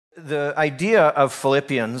The idea of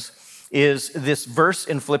Philippians is this verse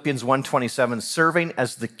in Philippians 1:27, serving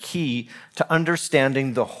as the key to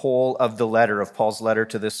understanding the whole of the letter of Paul's letter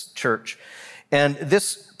to this church. And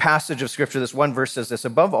this passage of scripture, this one verse says this: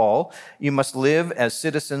 above all, you must live as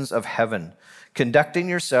citizens of heaven, conducting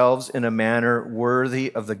yourselves in a manner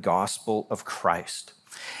worthy of the gospel of Christ.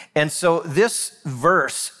 And so this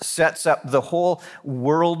verse sets up the whole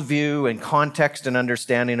worldview and context and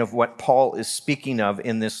understanding of what Paul is speaking of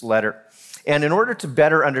in this letter. And in order to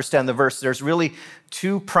better understand the verse, there's really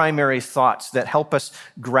two primary thoughts that help us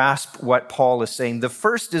grasp what Paul is saying. The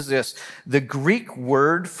first is this: the Greek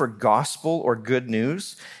word for gospel or good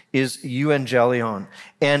news is euangelion.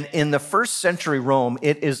 And in the first century Rome,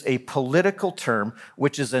 it is a political term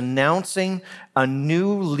which is announcing a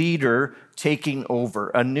new leader taking over,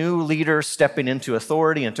 a new leader stepping into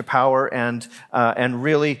authority, into power, and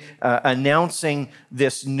really announcing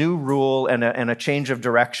this new rule and a change of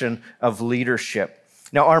direction of leadership.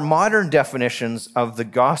 Now, our modern definitions of the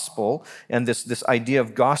gospel and this idea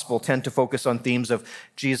of gospel tend to focus on themes of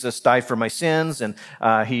Jesus died for my sins, and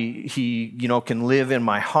he can live in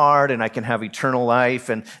my heart, and I can have eternal life.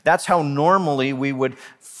 And that's how normally we would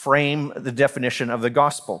frame the definition of the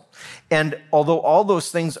gospel. And although all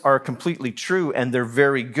those things are completely true and they're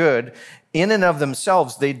very good, in and of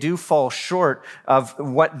themselves, they do fall short of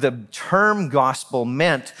what the term gospel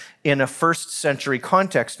meant in a first century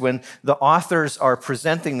context when the authors are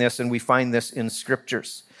presenting this, and we find this in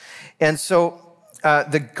scriptures. And so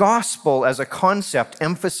the gospel as a concept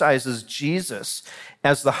emphasizes Jesus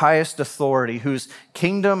as the highest authority, whose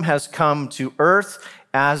kingdom has come to earth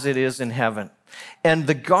as it is in heaven. And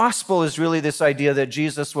the gospel is really this idea that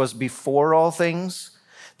Jesus was before all things,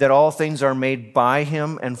 that all things are made by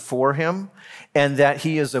him and for him, and that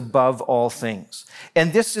he is above all things.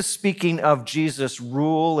 And this is speaking of Jesus'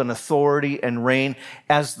 rule and authority and reign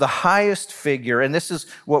as the highest figure. And this is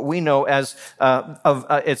what we know as,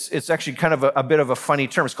 it's actually kind of a bit of a funny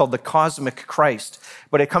term. It's called the cosmic Christ,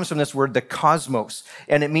 but it comes from this word, the cosmos.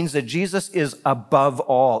 And it means that Jesus is above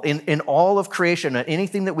all. In all of creation,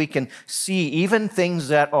 anything that we can see, even things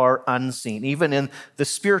that are unseen, even in the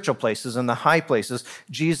spiritual places and the high places,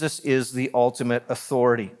 Jesus is the ultimate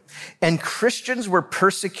authority. And Christians were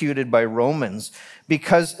persecuted by Romans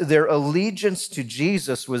because their allegiance to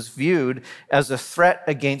Jesus was viewed as a threat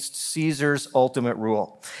against Caesar's ultimate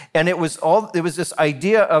rule. And it was this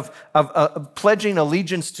idea of pledging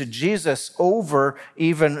allegiance to Jesus over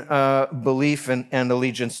even belief and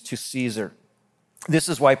allegiance to Caesar. This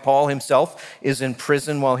is why Paul himself is in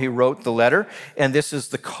prison while he wrote the letter, and this is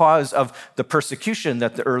the cause of the persecution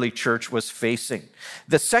that the early church was facing.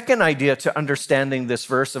 The second idea to understanding this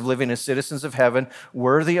verse of living as citizens of heaven,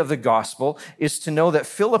 worthy of the gospel, is to know that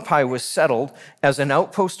Philippi was settled as an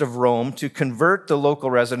outpost of Rome to convert the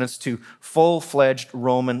local residents to full-fledged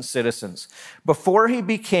Roman citizens. Before he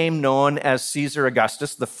became known as Caesar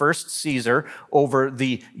Augustus, the first Caesar over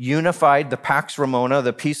the Pax Romana,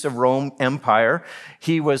 the Peace of Rome Empire,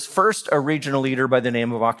 he was first a regional leader by the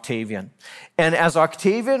name of Octavian. And as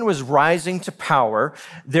Octavian was rising to power,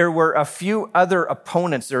 there were a few other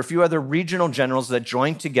opponents. There were a few other regional generals that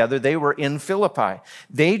joined together. They were in Philippi.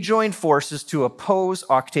 They joined forces to oppose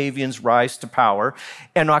Octavian's rise to power.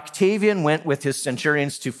 And Octavian went with his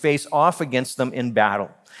centurions to face off against them in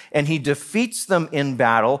battle. And he defeats them in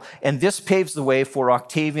battle, and this paves the way for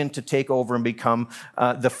Octavian to take over and become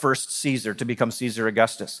the first Caesar, to become Caesar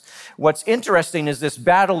Augustus. What's interesting is this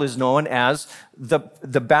battle is known as the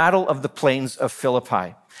Battle of the Plains of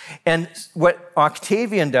Philippi. And what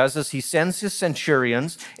Octavian does is he sends his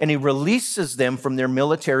centurions and he releases them from their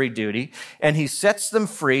military duty, and he sets them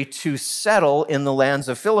free to settle in the lands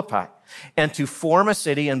of Philippi and to form a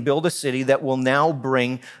city and build a city that will now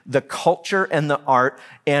bring the culture and the art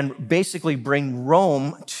and basically bring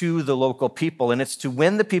Rome to the local people. And it's to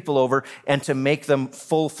win the people over and to make them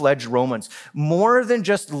full-fledged Romans. More than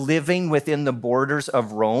just living within the borders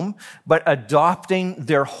of Rome, but adopting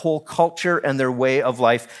their whole culture and their way of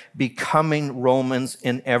life, becoming Romans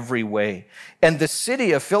in every way. And the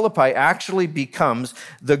city of Philippi actually becomes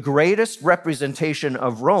the greatest representation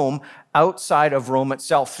of Rome outside of Rome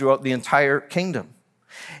itself throughout the entire kingdom.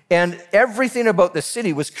 And everything about the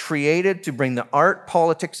city was created to bring the art,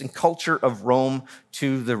 politics, and culture of Rome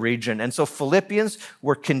to the region. And so Philippians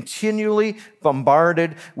were continually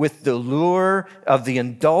bombarded with the lure of the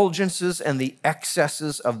indulgences and the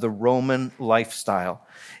excesses of the Roman lifestyle.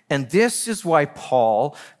 And this is why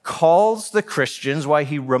Paul calls the Christians, why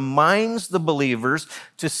he reminds the believers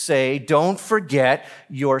to say, don't forget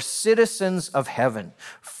you're citizens of heaven.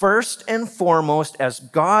 First and foremost, as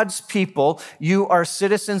God's people, you are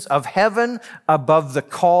citizens of heaven above the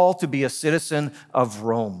call to be a citizen of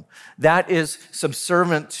Rome. That is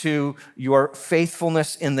subservient to your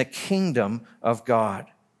faithfulness in the kingdom of God.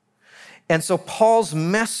 And so Paul's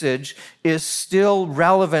message is still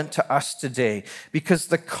relevant to us today because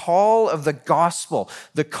the call of the gospel,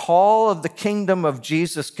 the call of the kingdom of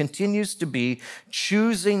Jesus continues to be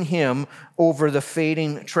choosing him over the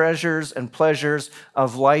fading treasures and pleasures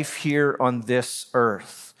of life here on this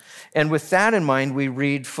earth. And with that in mind, we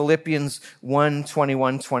read Philippians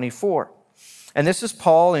 1:21-24. And this is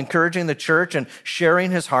Paul encouraging the church and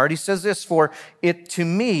sharing his heart. He says this, "For it to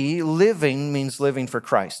me, living means living for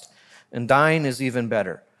Christ. And dying is even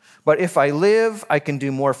better. But if I live, I can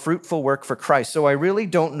do more fruitful work for Christ. So I really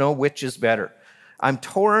don't know which is better. I'm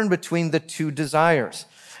torn between the two desires.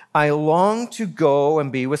 I long to go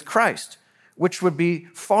and be with Christ, which would be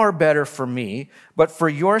far better for me. But for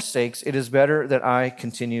your sakes, it is better that I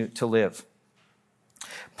continue to live."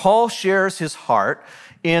 Paul shares his heart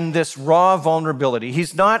in this raw vulnerability.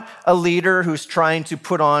 He's not a leader who's trying to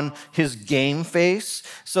put on his game face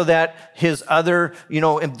so that his other,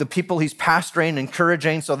 the people he's pastoring,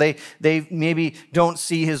 encouraging, so they maybe don't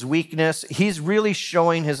see his weakness. He's really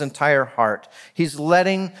showing his entire heart. He's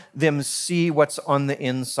letting them see what's on the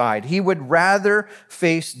inside. He would rather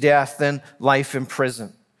face death than life in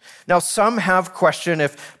prison. Now, some have questioned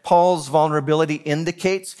if Paul's vulnerability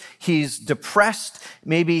indicates he's depressed.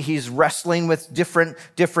 Maybe he's wrestling with different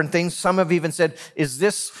things. Some have even said, is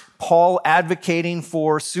this Paul advocating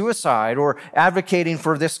for suicide or advocating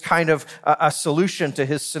for this kind of a solution to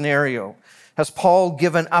his scenario? Has Paul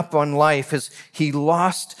given up on life? Has he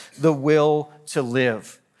lost the will to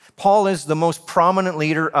live? Paul is the most prominent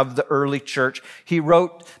leader of the early church. He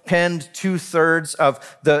penned 2/3 of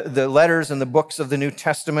the letters and the books of the New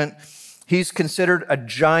Testament. He's considered a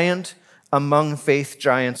giant among faith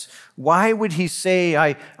giants. Why would he say,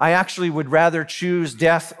 I actually would rather choose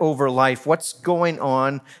death over life? What's going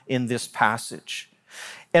on in this passage?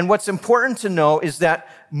 And what's important to know is that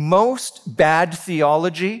most bad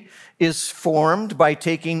theology is formed by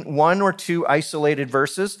taking one or two isolated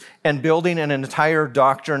verses and building an entire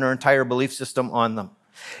doctrine or entire belief system on them.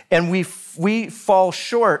 And we fall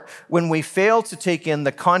short when we fail to take in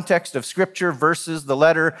the context of Scripture, verses, the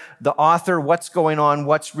letter, the author, what's going on,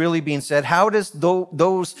 what's really being said. How does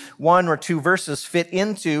those one or two verses fit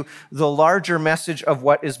into the larger message of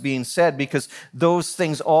what is being said? Because those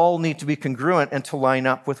things all need to be congruent and to line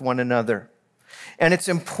up with one another. And it's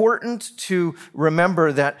important to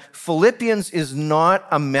remember that Philippians is not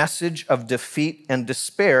a message of defeat and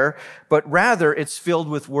despair, but rather it's filled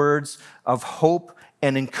with words of hope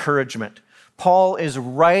and encouragement. Paul is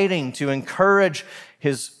writing to encourage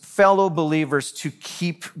his fellow believers to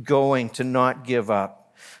keep going, to not give up.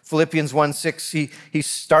 Philippians 1:6, he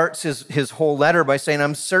starts his whole letter by saying,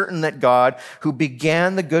 "I'm certain that God, who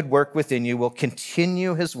began the good work within you, will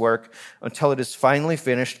continue his work until it is finally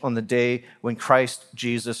finished on the day when Christ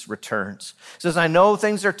Jesus returns." He says, I know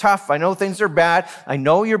things are tough. I know things are bad. I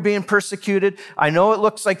know you're being persecuted. I know it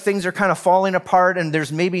looks like things are kind of falling apart and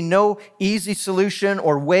there's maybe no easy solution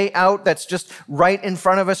or way out that's just right in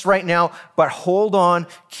front of us right now, but hold on,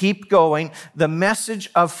 keep going. The message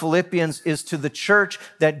of Philippians is to the church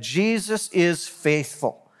that Jesus is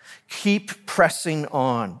faithful. Keep pressing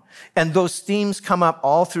on. And those themes come up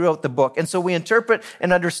all throughout the book. And so we interpret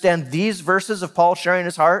and understand these verses of Paul sharing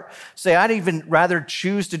his heart. Say, I'd even rather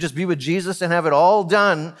choose to just be with Jesus and have it all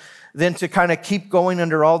done than to kind of keep going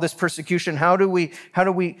under all this persecution. How do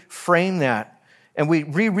we frame that? And we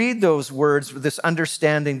reread those words with this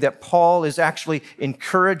understanding that Paul is actually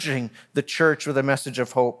encouraging the church with a message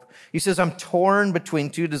of hope. He says, I'm torn between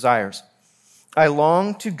two desires. I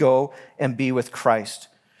long to go and be with Christ,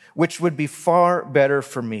 which would be far better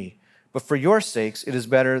for me. But for your sakes, it is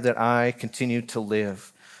better that I continue to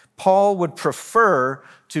live. Paul would prefer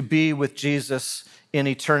to be with Jesus in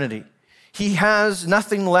eternity. He has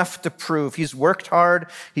nothing left to prove. He's worked hard.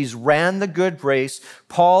 He's ran the good race.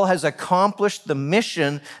 Paul has accomplished the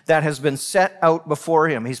mission that has been set out before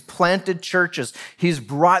him. He's planted churches. He's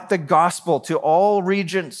brought the gospel to all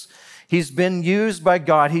regions. He's been used by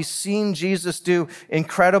God. He's seen Jesus do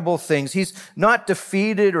incredible things. He's not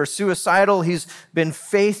defeated or suicidal. He's been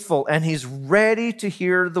faithful, and he's ready to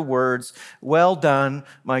hear the words, "Well done,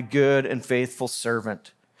 my good and faithful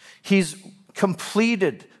servant." He's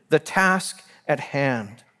completed the task at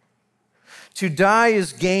hand. To die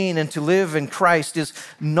is gain, and to live in Christ is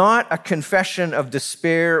not a confession of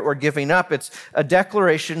despair or giving up. It's a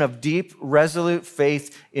declaration of deep, resolute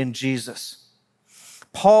faith in Jesus.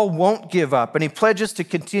 Paul won't give up, and he pledges to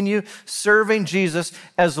continue serving Jesus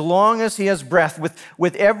as long as he has breath.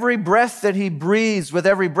 With every breath that he breathes, with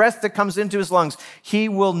every breath that comes into his lungs, he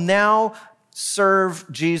will now serve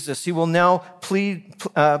Jesus. He will now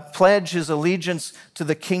pledge his allegiance to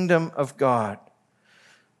the kingdom of God.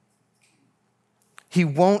 He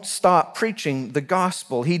won't stop preaching the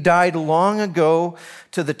gospel. He died long ago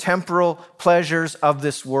to the temporal pleasures of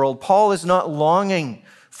this world. Paul is not longing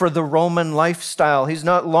for the Roman lifestyle. He's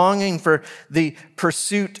not longing for the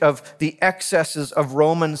pursuit of the excesses of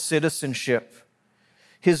Roman citizenship.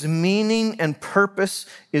 His meaning and purpose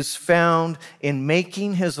is found in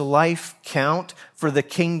making his life count for the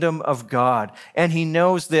kingdom of God. And he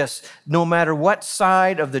knows this, no matter what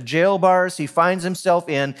side of the jail bars he finds himself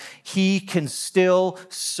in, he can still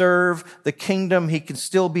serve the kingdom. He can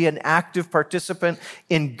still be an active participant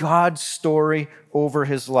in God's story over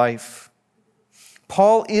his life.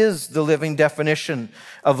 Paul is the living definition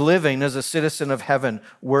of living as a citizen of heaven,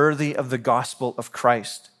 worthy of the gospel of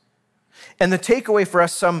Christ. And the takeaway for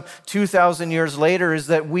us some 2,000 years later is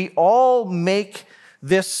that we all make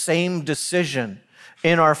this same decision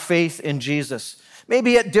in our faith in Jesus.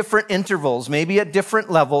 Maybe at different intervals, maybe at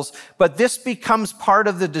different levels, but this becomes part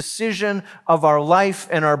of the decision of our life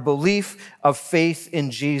and our belief of faith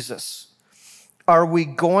in Jesus. Are we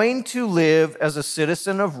going to live as a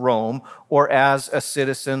citizen of Rome or as a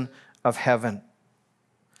citizen of heaven?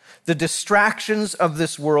 The distractions of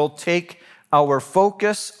this world take our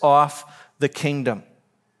focus off the kingdom.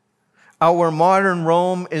 Our modern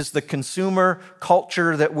Rome is the consumer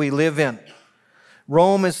culture that we live in.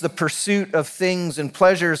 Rome is the pursuit of things and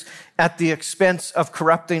pleasures at the expense of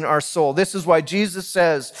corrupting our soul. This is why Jesus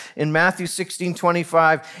says in Matthew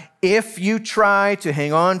 16:25, if you try to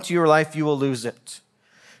hang on to your life, you will lose it.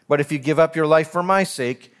 But if you give up your life for my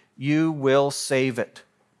sake, you will save it.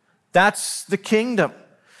 That's the kingdom.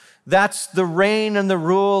 That's the reign and the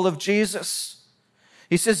rule of Jesus.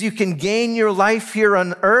 He says you can gain your life here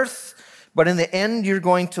on earth, but in the end, you're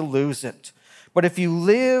going to lose it. But if you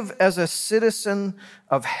live as a citizen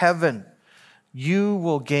of heaven, you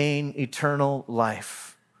will gain eternal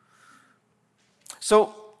life.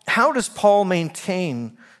 So, how does Paul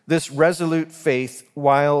maintain this resolute faith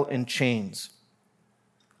while in chains?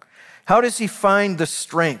 How does he find the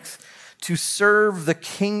strength to serve the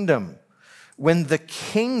kingdom when the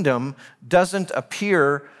kingdom doesn't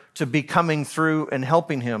appear to be coming through and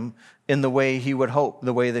helping him in the way he would hope,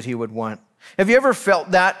 the way that he would want? Have you ever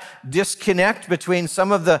felt that disconnect between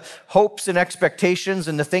some of the hopes and expectations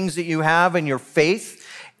and the things that you have in your faith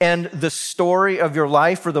and the story of your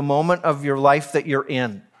life or the moment of your life that you're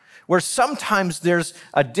in? Where sometimes there's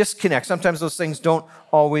a disconnect. Sometimes those things don't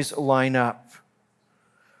always line up.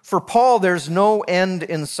 For Paul, there's no end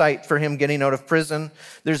in sight for him getting out of prison.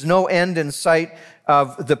 There's no end in sight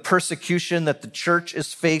of the persecution that the church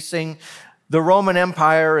is facing. The Roman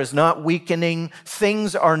Empire is not weakening.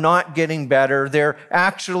 Things are not getting better. They're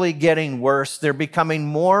actually getting worse. They're becoming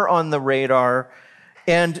more on the radar.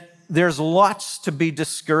 And there's lots to be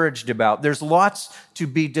discouraged about. There's lots to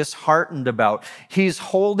be disheartened about. He's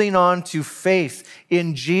holding on to faith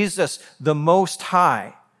in Jesus, the Most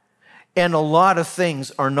High. And a lot of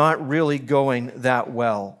things are not really going that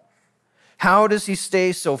well. How does he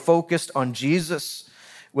stay so focused on Jesus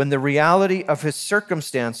when the reality of his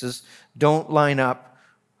circumstances don't line up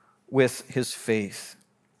with his faith?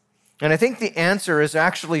 And I think the answer is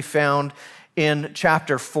actually found in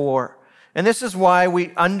chapter 4. And this is why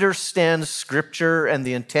we understand Scripture and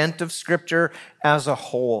the intent of Scripture as a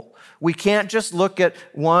whole. We can't just look at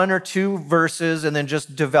one or two verses and then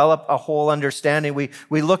just develop a whole understanding.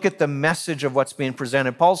 We look at the message of what's being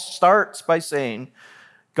presented. Paul starts by saying,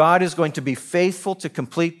 God is going to be faithful to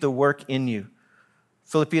complete the work in you.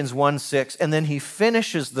 Philippians 1:6, and then he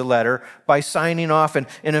finishes the letter by signing off. And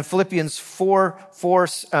in Philippians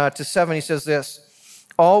 4:4-7, he says this,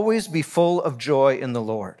 always be full of joy in the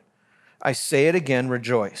Lord. I say it again,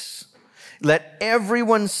 rejoice. Let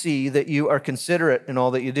everyone see that you are considerate in all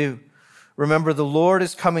that you do. Remember, the Lord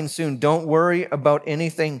is coming soon. Don't worry about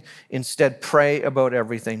anything. Instead, pray about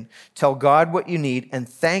everything. Tell God what you need and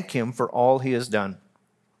thank him for all he has done.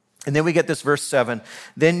 And then we get this verse 7.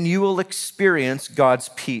 Then you will experience God's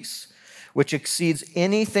peace, which exceeds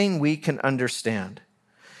anything we can understand.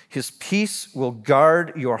 His peace will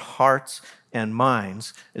guard your hearts and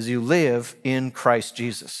minds as you live in Christ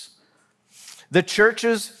Jesus. The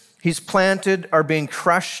churches he's planted are being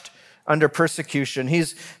crushed under persecution.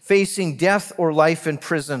 He's facing death or life in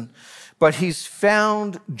prison. but he's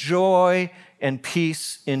found joy and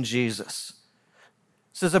peace in Jesus.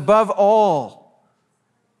 It says, above all,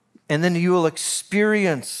 and then you will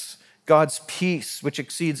experience God's peace, which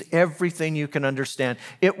exceeds everything you can understand.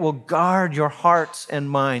 It will guard your hearts and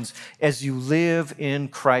minds as you live in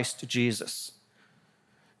Christ Jesus.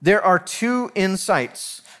 There are two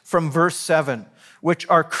insights from verse 7, which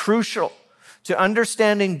are crucial to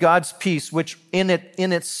understanding God's peace, which in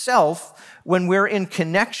itself, when we're in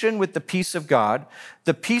connection with the peace of God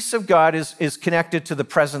is connected to the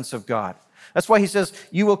presence of God. That's why he says,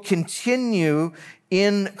 you will continue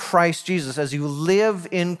in Christ Jesus. As you live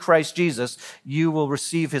in Christ Jesus, you will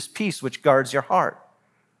receive his peace, which guards your heart.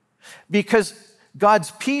 Because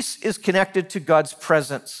God's peace is connected to God's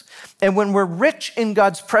presence. And when we're rich in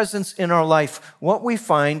God's presence in our life, what we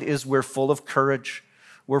find is we're full of courage.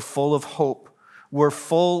 We're full of hope. We're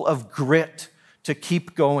full of grit to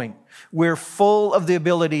keep going. We're full of the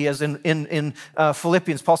ability, as in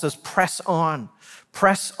Philippians, Paul says, press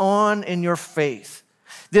on in your faith.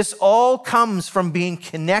 This all comes from being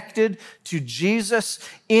connected to Jesus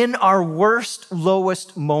in our worst,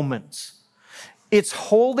 lowest moments. It's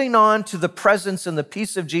holding on to the presence and the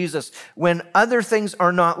peace of Jesus when other things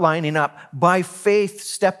are not lining up, by faith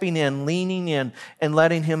stepping in, leaning in, and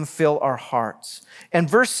letting him fill our hearts. And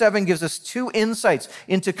verse 7 gives us two insights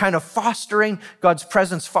into kind of fostering God's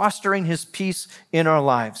presence, fostering his peace in our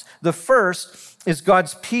lives. The first is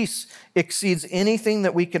God's peace exceeds anything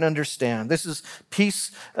that we can understand. This is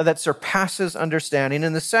peace that surpasses understanding.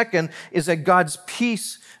 And the second is that God's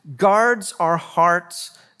peace guards our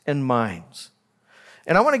hearts and minds.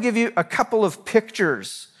 And I want to give you a couple of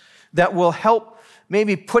pictures that will help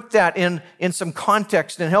maybe put that in some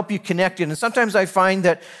context and help you connect it. And sometimes I find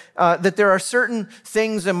that there are certain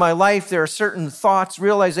things in my life, there are certain thoughts,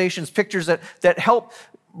 realizations, pictures that help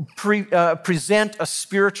present a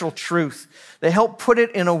spiritual truth. They help put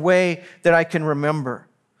it in a way that I can remember.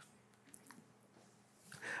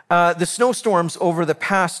 The snowstorms over the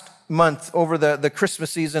past month, over the Christmas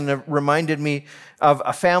season, have reminded me of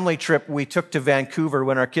a family trip we took to Vancouver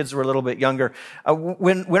when our kids were a little bit younger.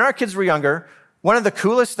 When our kids were younger, one of the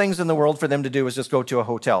coolest things in the world for them to do was just go to a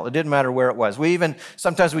hotel. It didn't matter where it was.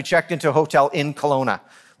 Sometimes we checked into a hotel in Kelowna.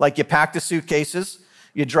 Like, you pack the suitcases,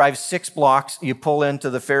 you drive 6 blocks, you pull into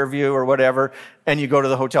the Fairview or whatever, and you go to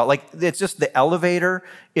the hotel. Like, it's just the elevator,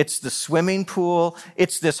 it's the swimming pool,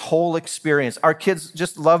 it's this whole experience. Our kids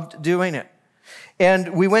just loved doing it.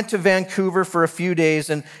 And we went to Vancouver for a few days,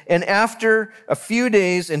 and after a few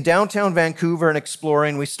days in downtown Vancouver and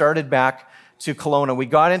exploring, we started back to Kelowna. We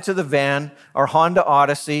got into the van, our Honda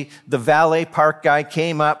Odyssey. The valet park guy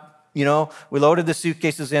came up, we loaded the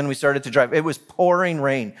suitcases in, we started to drive. It was pouring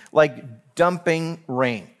rain, like dumping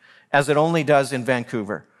rain, as it only does in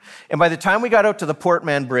Vancouver. And by the time we got out to the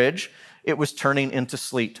Portman Bridge, it was turning into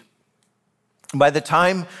sleet. By the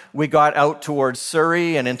time we got out towards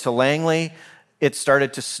Surrey and into Langley, it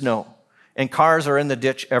started to snow, and cars are in the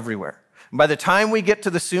ditch everywhere. By the time we get to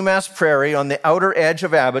the Sumas Prairie on the outer edge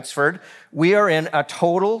of Abbotsford, we are in a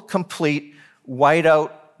total, complete,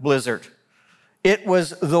 whiteout blizzard. It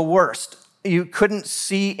was the worst. You couldn't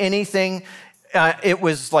see anything. It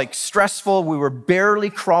was like stressful. We were barely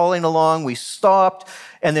crawling along. We stopped,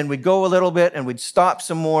 and then we'd go a little bit, and we'd stop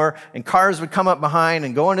some more, and cars would come up behind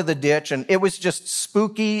and go into the ditch, and it was just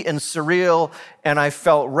spooky and surreal, and I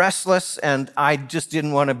felt restless, and I just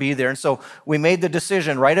didn't want to be there. And so we made the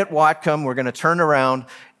decision right at Whatcom, we're going to turn around,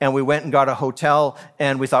 and we went and got a hotel,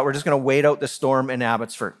 and we thought we're just going to wait out the storm in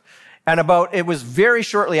Abbotsford. And it was very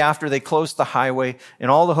shortly after they closed the highway, and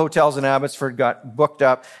all the hotels in Abbotsford got booked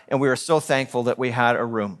up, and we were so thankful that we had a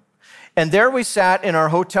room. And there we sat in our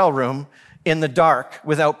hotel room in the dark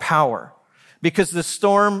without power because the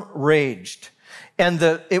storm raged. And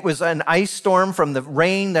it was an ice storm from the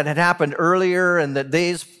rain that had happened earlier and the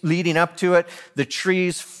days leading up to it. The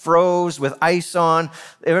trees froze with ice on.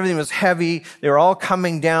 Everything was heavy. They were all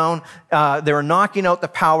coming down. They were knocking out the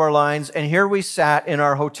power lines. And here we sat in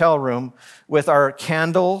our hotel room with our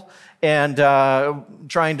candle and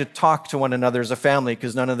trying to talk to one another as a family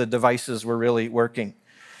because none of the devices were really working.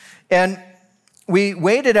 And we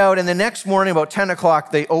waited out, and the next morning, about 10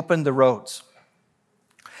 o'clock, they opened the roads.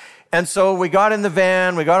 And so we got in the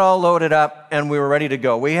van, we got all loaded up, and we were ready to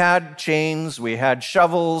go. We had chains, we had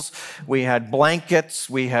shovels, we had blankets,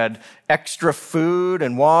 we had extra food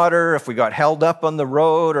and water if we got held up on the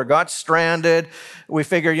road or got stranded. We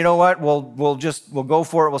figured, you know what, we'll go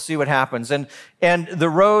for it, we'll see what happens. And the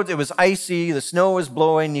road, it was icy, the snow was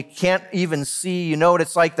blowing, you can't even see, you know what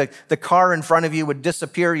it's like, the car in front of you would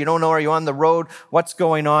disappear, you don't know, are you on the road, what's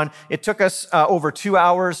going on? It took us over 2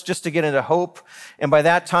 hours just to get into Hope, and by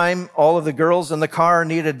that time, time, all of the girls in the car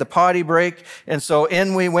needed the potty break. And so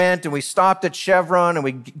in we went, and we stopped at Chevron, and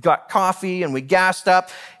we got coffee, and we gassed up,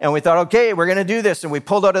 and we thought, okay, we're going to do this. And we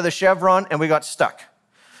pulled out of the Chevron, and we got stuck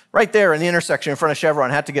right there in the intersection in front of Chevron.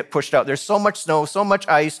 Had to get pushed out. There's so much snow, so much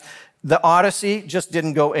ice. The Odyssey just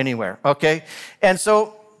didn't go anywhere, okay? And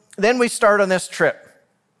so then we start on this trip,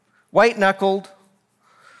 white-knuckled,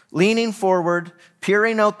 leaning forward,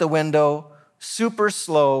 peering out the window, super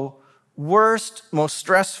slow, worst, most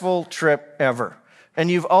stressful trip ever.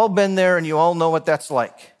 And you've all been there, and you all know what that's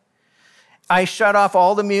like. I shut off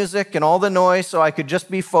all the music and all the noise so I could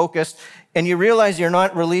just be focused. And you realize you're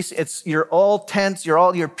not released. You're all tense.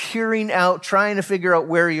 You're peering out, trying to figure out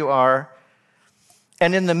where you are.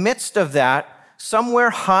 And in the midst of that, somewhere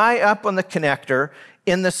high up on the connector,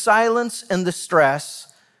 in the silence and the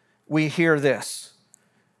stress, we hear this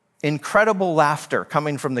incredible laughter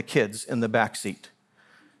coming from the kids in the back seat.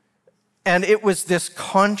 And it was this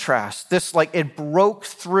contrast, it broke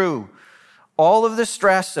through all of the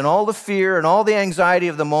stress and all the fear and all the anxiety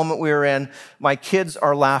of the moment we were in. My kids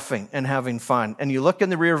are laughing and having fun. And you look in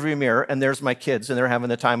the rearview mirror, and there's my kids, and they're having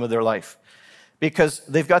the time of their life because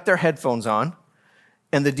they've got their headphones on,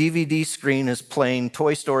 and the DVD screen is playing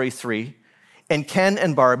Toy Story 3, and Ken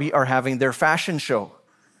and Barbie are having their fashion show.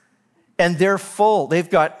 And they're full. They've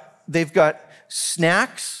got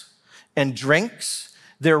snacks and drinks.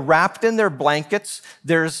 They're wrapped in their blankets.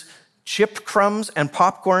 There's chip crumbs and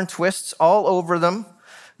popcorn twists all over them.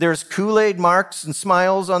 There's Kool-Aid marks and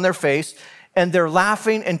smiles on their face, and they're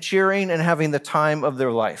laughing and cheering and having the time of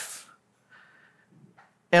their life.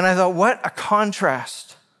 And I thought, what a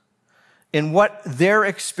contrast in what they're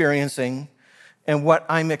experiencing and what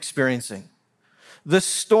I'm experiencing. The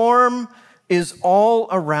storm is all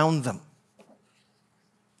around them.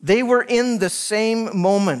 They were in the same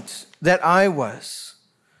moment that I was.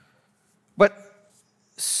 But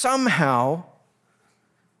somehow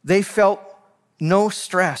they felt no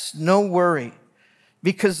stress, no worry,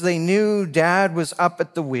 because they knew Dad was up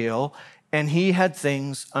at the wheel and he had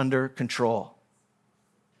things under control.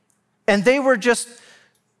 And they were just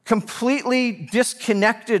completely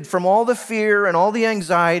disconnected from all the fear and all the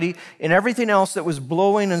anxiety and everything else that was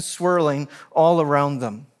blowing and swirling all around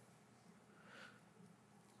them.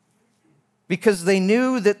 Because they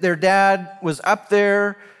knew that their dad was up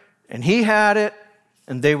there and he had it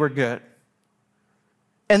and they were good.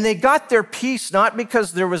 And they got their peace not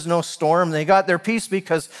because there was no storm. They got their peace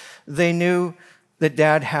because they knew that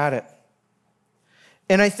Dad had it.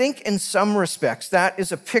 And I think in some respects, that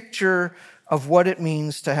is a picture of what it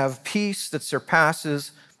means to have peace that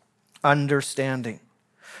surpasses understanding.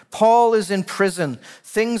 Paul is in prison.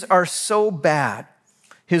 Things are so bad.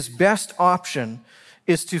 His best option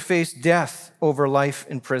is to face death over life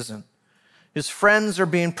in prison. His friends are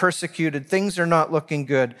being persecuted. Things are not looking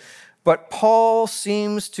good. But Paul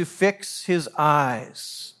seems to fix his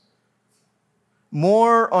eyes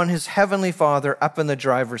more on his heavenly Father up in the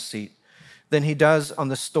driver's seat than he does on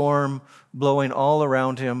the storm blowing all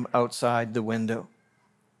around him outside the window.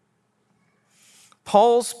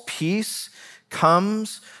 Paul's peace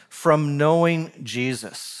comes from knowing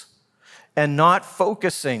Jesus and not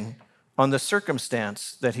focusing on the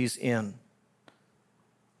circumstance that he's in.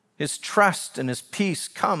 His trust and his peace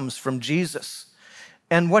comes from Jesus.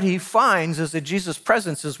 And what he finds is that Jesus'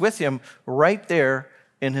 presence is with him right there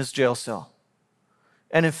in his jail cell.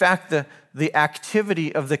 And in fact, the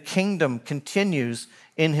activity of the kingdom continues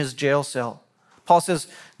in his jail cell. Paul says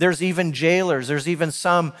there's even jailers, there's even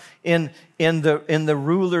some in the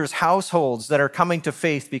rulers' households that are coming to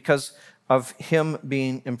faith because of him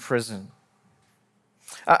being in prison.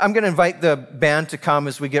 I'm going to invite the band to come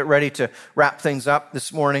as we get ready to wrap things up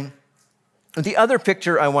this morning. The other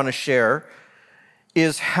picture I want to share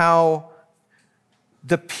is how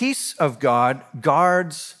the peace of God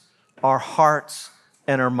guards our hearts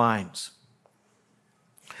and our minds.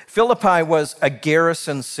 Philippi was a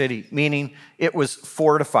garrison city, meaning it was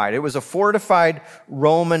fortified. It was a fortified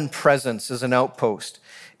Roman presence as an outpost.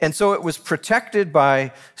 And so it was protected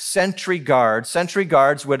by sentry guards. Sentry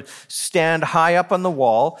guards would stand high up on the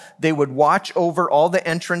wall. They would watch over all the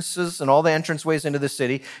entrances and all the entranceways into the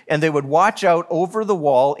city, and they would watch out over the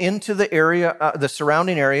wall into the area, the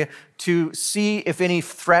surrounding area, to see if any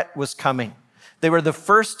threat was coming. They were the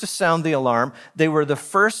first to sound the alarm. They were the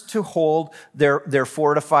first to hold their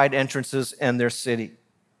fortified entrances and their city.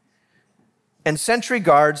 And sentry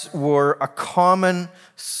guards were a common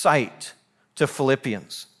sight to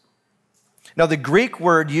Philippians. Now, the Greek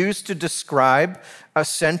word used to describe a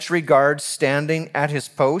sentry guard standing at his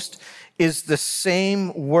post is the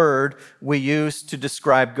same word we use to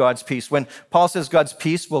describe God's peace. When Paul says God's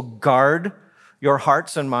peace will guard your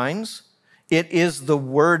hearts and minds? It is the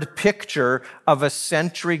word picture of a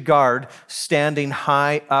sentry guard standing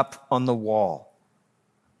high up on the wall.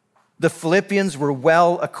 The Philippians were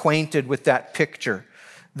well acquainted with that picture.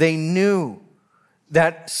 They knew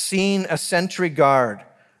that seeing a sentry guard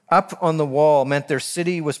up on the wall meant their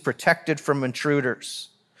city was protected from intruders.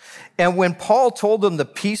 And when Paul told them the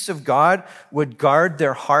peace of God would guard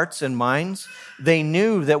their hearts and minds, they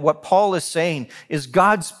knew that what Paul is saying is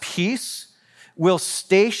God's peace will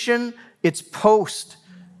station its post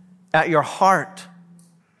at your heart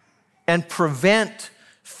and prevent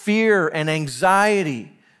fear and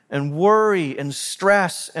anxiety and worry and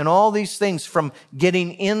stress and all these things from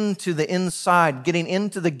getting into the inside, getting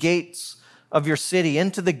into the gates of your city,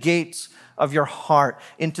 into the gates of your heart,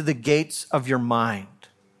 into the gates of your mind.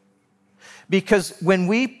 Because when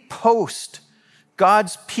we post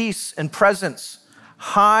God's peace and presence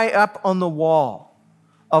high up on the wall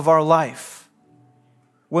of our life,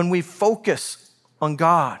 when we focus on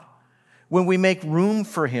God, when we make room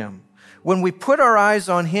for Him, when we put our eyes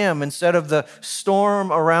on Him instead of the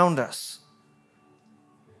storm around us,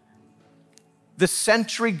 the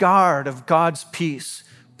sentry guard of God's peace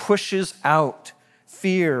pushes out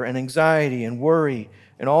fear and anxiety and worry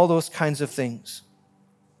and all those kinds of things.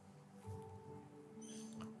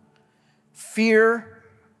 Fear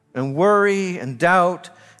and worry and doubt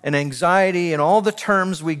and anxiety and all the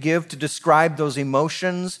terms we give to describe those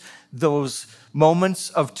emotions, those moments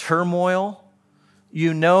of turmoil,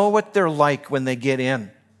 you know what they're like when they get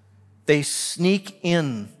in. They sneak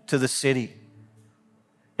in to the city.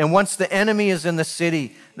 And once the enemy is in the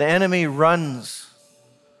city, the enemy runs.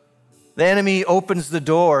 The enemy opens the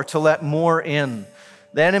door to let more in.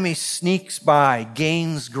 The enemy sneaks by,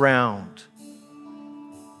 gains ground.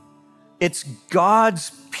 It's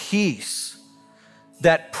God's peace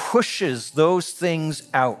that pushes those things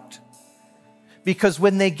out. Because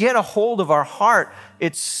when they get a hold of our heart,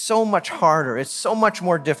 it's so much harder. It's so much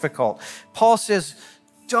more difficult. Paul says,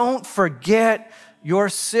 don't forget you're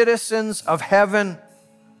citizens of heaven.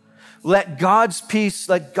 Let God's peace,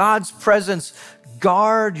 let God's presence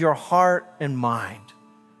guard your heart and mind.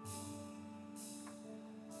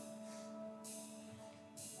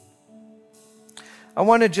 I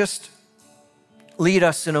want to just lead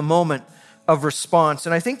us in a moment of response.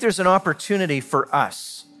 And I think there's an opportunity for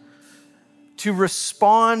us to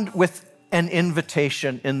respond with an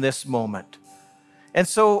invitation in this moment. And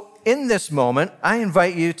so in this moment, I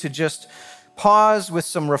invite you to just pause with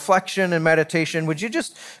some reflection and meditation. Would you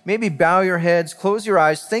just maybe bow your heads, close your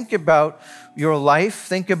eyes, think about your life,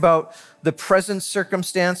 think about the present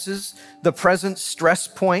circumstances, the present stress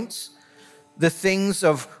points, the things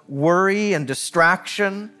of worry and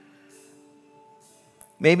distraction.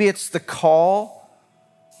 Maybe it's the call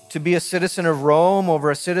to be a citizen of Rome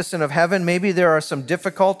over a citizen of heaven. Maybe there are some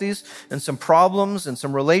difficulties and some problems and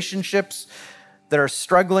some relationships that are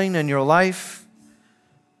struggling in your life.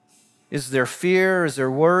 Is there fear? Is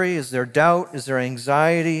there worry? Is there doubt? Is there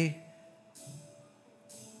anxiety?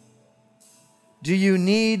 Do you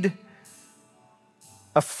need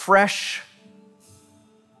a freshness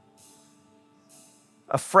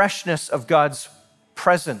of God's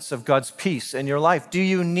presence, of God's peace in your life? Do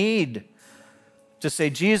you need to say,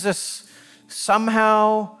 Jesus,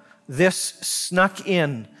 somehow this snuck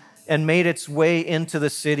in and made its way into the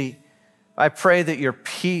city. I pray that your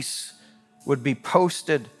peace would be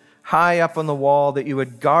posted high up on the wall, that you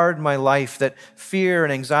would guard my life, that fear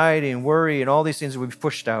and anxiety and worry and all these things would be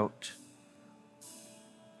pushed out.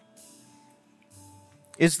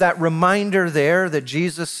 Is that reminder there that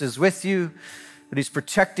Jesus is with you, that He's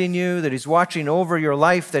protecting you, that He's watching over your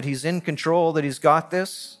life, that He's in control, that He's got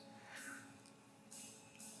this?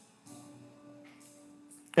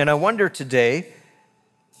 And I wonder today,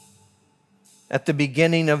 at the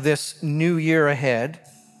beginning of this new year ahead,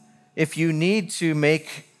 if you need to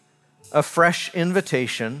make a fresh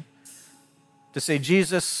invitation to say,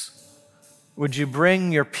 Jesus, would you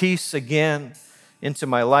bring your peace again into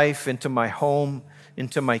my life, into my home,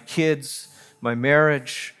 into my kids, my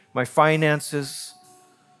marriage, my finances,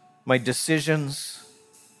 my decisions,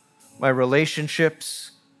 my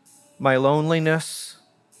relationships, my loneliness,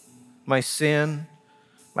 my sin,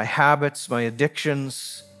 my habits, my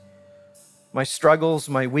addictions, my struggles,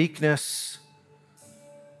 my weakness.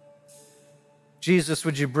 Jesus,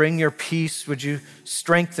 would you bring your peace? Would you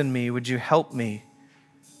strengthen me? Would you help me?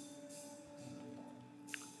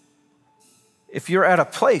 If you're at a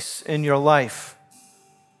place in your life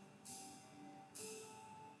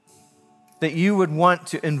that you would want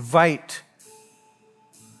to invite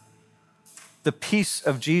the peace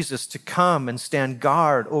of Jesus to come and stand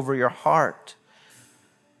guard over your heart,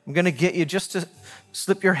 I'm going to get you just to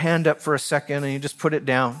slip your hand up for a second and you just put it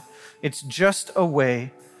down. It's just a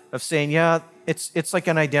way of saying, yeah, it's like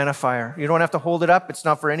an identifier. You don't have to hold it up. It's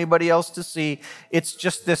not for anybody else to see. It's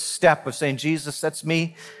just this step of saying, Jesus, that's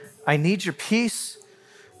me. I need your peace.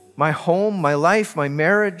 My home, my life, my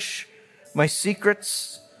marriage, my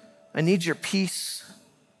secrets. I need your peace.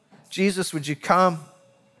 Jesus, would you come?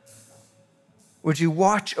 Would you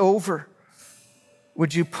watch over?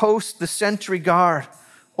 Would you post the sentry guard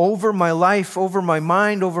over my life, over my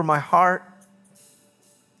mind, over my heart?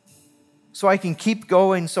 So I can keep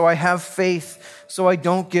going, so I have faith, so I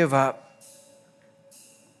don't give up.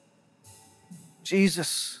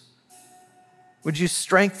 Jesus, would you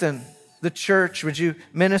strengthen the church? Would you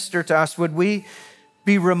minister to us? Would we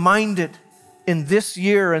be reminded in this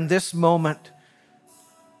year and this moment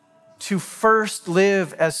to first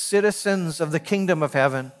live as citizens of the kingdom of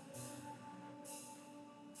heaven,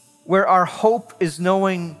 where our hope is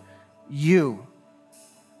knowing you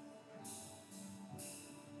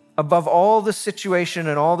above all the situation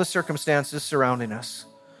and all the circumstances surrounding us.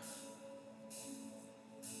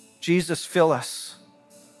 Jesus, fill us.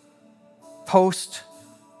 Post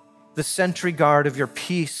the sentry guard of your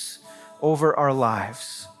peace over our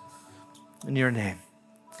lives. In your name,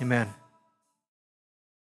 amen.